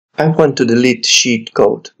I want to delete sheet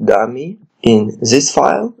called dummy in this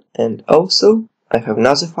file, and also I have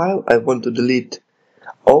another file. I want to delete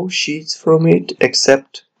all sheets from it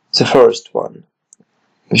except the first one,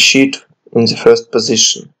 the sheet in the first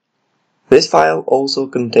position. This file also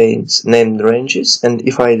contains named ranges, and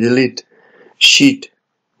if I delete sheet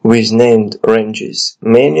with named ranges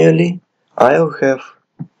manually, I'll have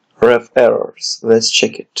ref errors. Let's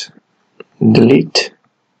check it. Delete.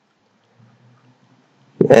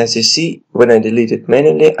 As you see, when I delete it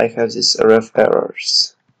manually, I have these ref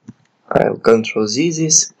errors. I'll Ctrl Z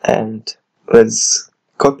this and let's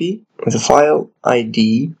copy the file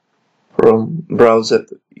ID from browser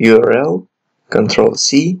URL, Ctrl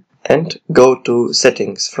C, and go to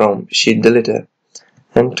settings from sheet deleter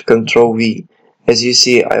and Ctrl V. As you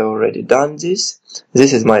see, I already done this.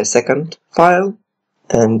 This is my second file,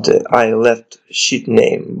 and I left sheet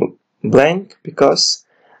name blank because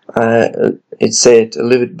it said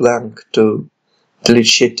leave it blank to delete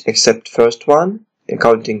sheet except first one,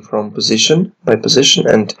 counting from position by position,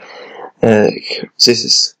 and this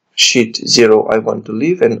is sheet 0 I want to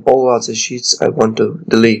leave, and all other sheets I want to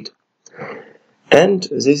delete. And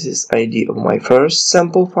this is ID of my first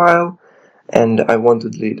sample file, and I want to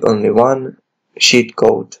delete only one sheet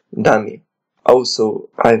called dummy. Also,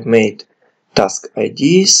 I've made task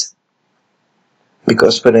IDs,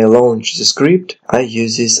 because when I launch the script, I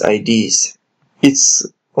use these IDs. It's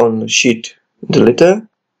on sheet deleter,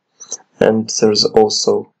 and there's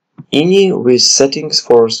also ini with settings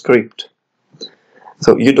for script.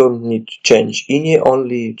 So you don't need to change ini,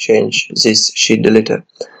 only change this sheet deleter.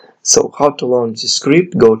 So how to launch the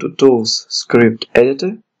script? Go to Tools, Script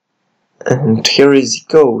Editor, and here is the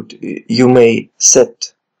code. You may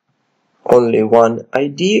set only one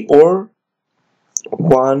ID or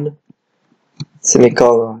one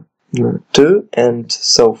semicolon 2 and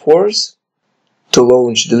so forth to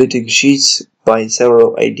launch deleting sheets by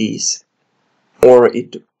several IDs, or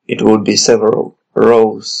it would be several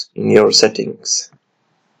rows in your settings.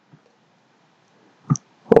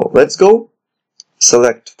 Well, let's go.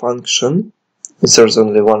 Select function. There's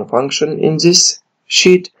only one function in this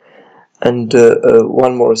sheet. And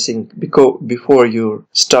one more thing, before you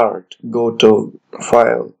start, go to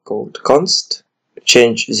file called const,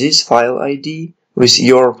 change this file ID with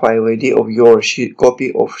your file ID of your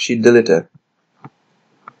copy of sheet deleter.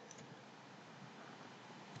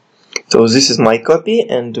 So this is my copy,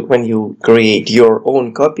 and when you create your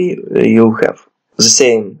own copy, you have the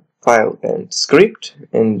same file and script,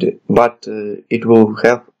 but it will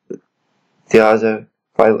have the other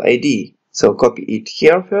file ID. So copy it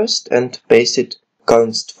here first and paste it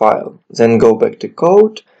const file. Then go back to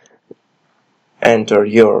code, enter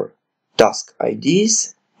your task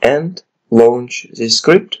IDs and launch this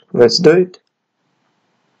script. Let's do it.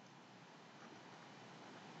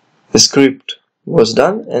 The script was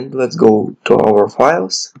done, and let's go to our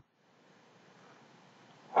files.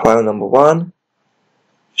 File number 1,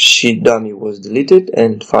 sheet dummy was deleted,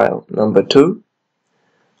 and file number 2,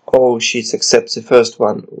 all sheets except the first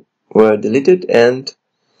one were deleted, and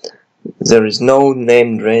there is no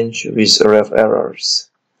named range with ref errors.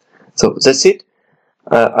 So that's it.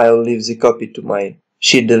 I'll leave the copy to my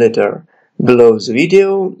sheet deleter below the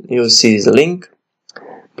video. You'll see the link.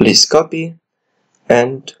 Please copy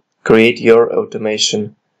and create your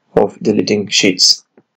automation of deleting sheets.